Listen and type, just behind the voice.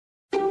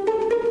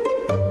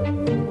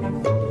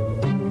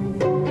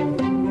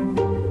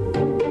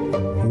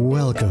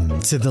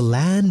to The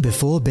Land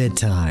Before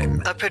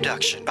Bedtime, a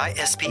production by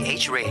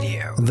SPH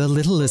Radio, the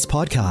littlest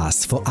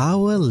podcast for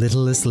our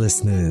littlest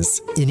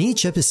listeners. In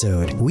each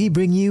episode, we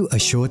bring you a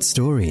short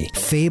story,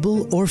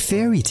 fable, or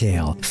fairy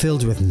tale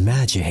filled with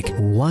magic,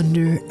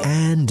 wonder,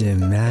 and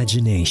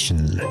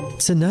imagination.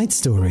 Tonight's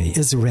story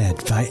is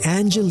read by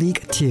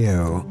Angelique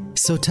Teo.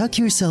 So tuck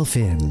yourself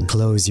in,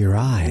 close your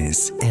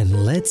eyes,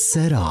 and let's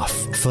set off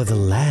for The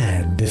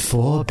Land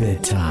Before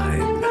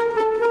Bedtime.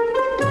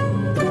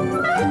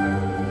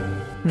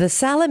 The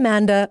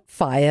Salamander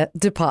Fire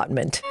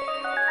Department.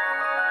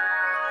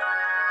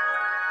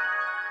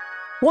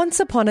 Once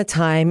upon a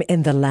time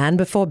in the land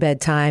before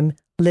bedtime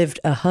lived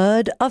a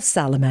herd of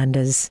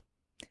salamanders.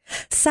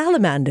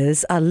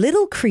 Salamanders are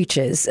little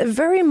creatures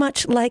very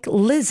much like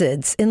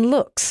lizards in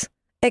looks,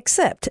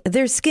 except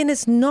their skin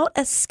is not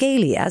as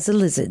scaly as a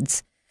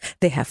lizard's.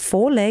 They have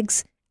 4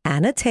 legs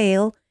and a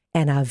tail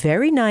and are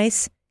very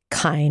nice,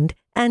 kind,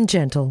 and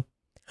gentle.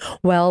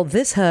 Well,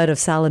 this herd of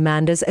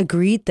salamanders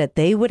agreed that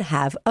they would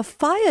have a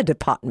fire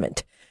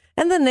department,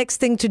 and the next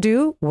thing to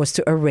do was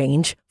to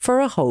arrange for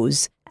a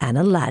hose and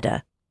a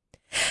ladder.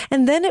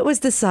 And then it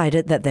was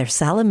decided that their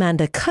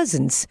salamander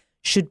cousins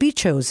should be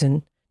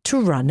chosen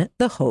to run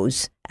the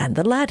hose and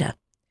the ladder.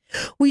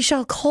 "We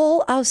shall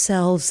call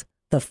ourselves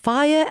the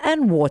Fire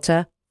and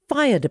Water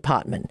Fire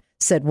Department,"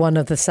 said one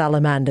of the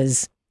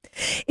salamanders.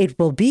 "It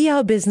will be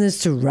our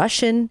business to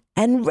rush in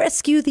and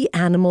rescue the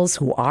animals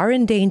who are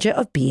in danger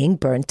of being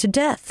burned to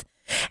death.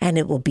 And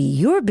it will be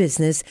your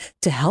business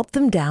to help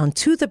them down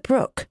to the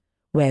brook,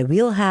 where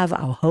we'll have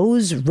our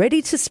hose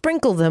ready to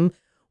sprinkle them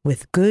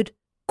with good,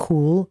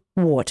 cool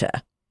water."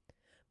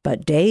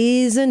 But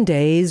days and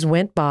days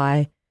went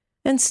by,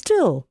 and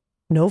still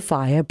no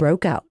fire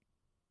broke out.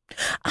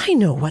 "I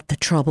know what the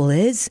trouble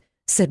is,"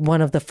 said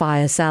one of the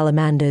fire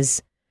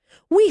salamanders.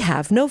 "We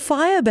have no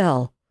fire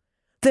bell.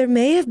 There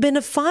may have been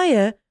a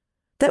fire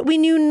that we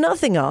knew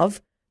nothing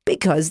of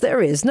because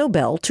there is no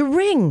bell to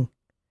ring."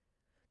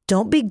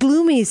 "Don't be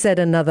gloomy," said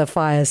another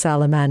fire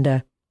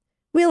salamander.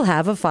 "We'll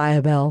have a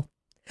fire bell.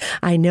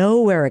 I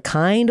know where a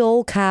kind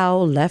old cow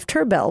left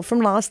her bell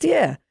from last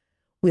year.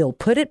 We'll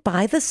put it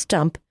by the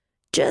stump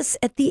just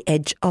at the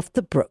edge of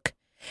the brook,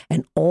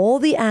 and all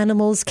the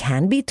animals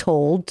can be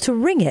told to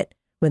ring it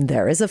when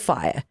there is a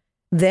fire.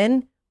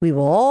 Then we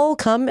will all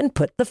come and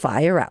put the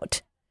fire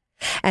out."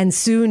 And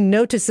soon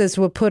notices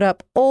were put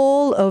up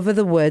all over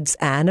the woods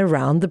and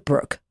around the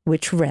brook,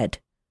 which read,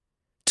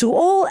 "To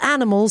all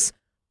animals,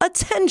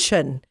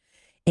 attention!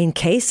 In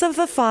case of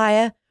a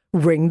fire,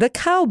 ring the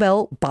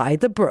cowbell by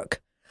the brook.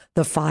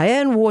 The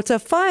Fire and Water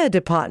Fire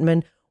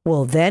Department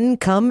will then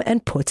come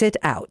and put it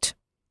out."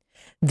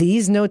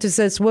 These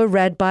notices were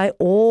read by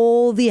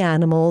all the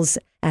animals,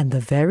 and the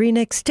very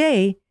next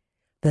day,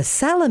 the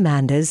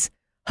salamanders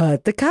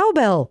heard the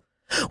cowbell.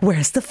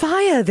 "Where's the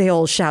fire?" they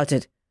all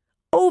shouted.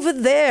 "Over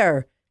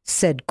there,"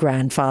 said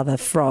Grandfather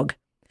Frog.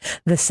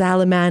 The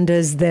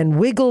salamanders then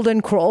wiggled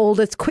and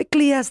crawled as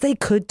quickly as they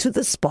could to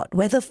the spot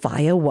where the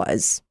fire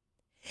was.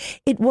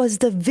 It was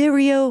the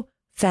vireo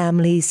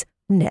family's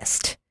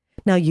nest.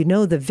 Now, you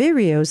know the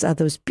vireos are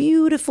those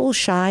beautiful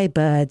shy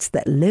birds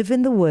that live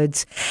in the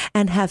woods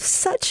and have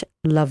such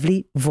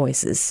lovely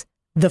voices.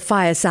 The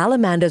fire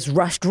salamanders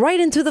rushed right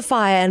into the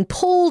fire and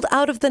pulled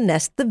out of the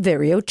nest the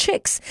vireo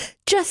chicks,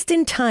 just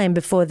in time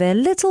before their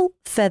little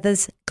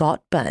feathers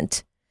got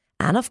burnt.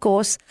 And of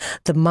course,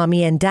 the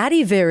mummy and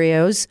daddy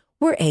vireos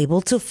were able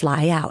to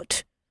fly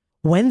out.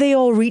 When they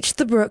all reached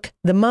the brook,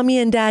 the mummy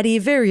and daddy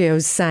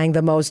vireos sang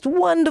the most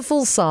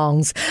wonderful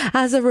songs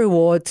as a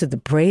reward to the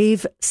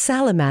brave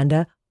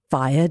salamander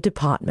fire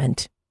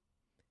department.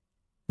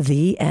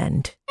 The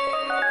end.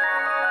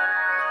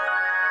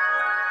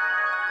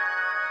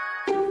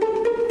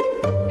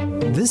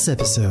 This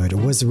episode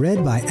was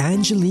read by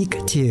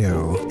Angelique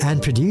Teo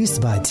and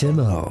produced by Tim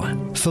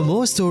O. For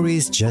more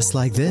stories just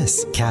like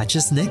this, catch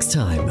us next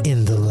time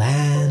in The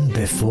Land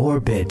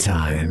Before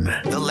Bedtime.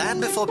 The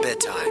Land Before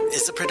Bedtime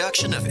is a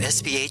production of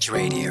SPH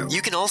Radio.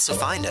 You can also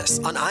find us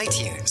on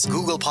iTunes,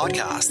 Google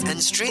Podcasts,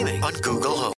 and streaming on Google Home.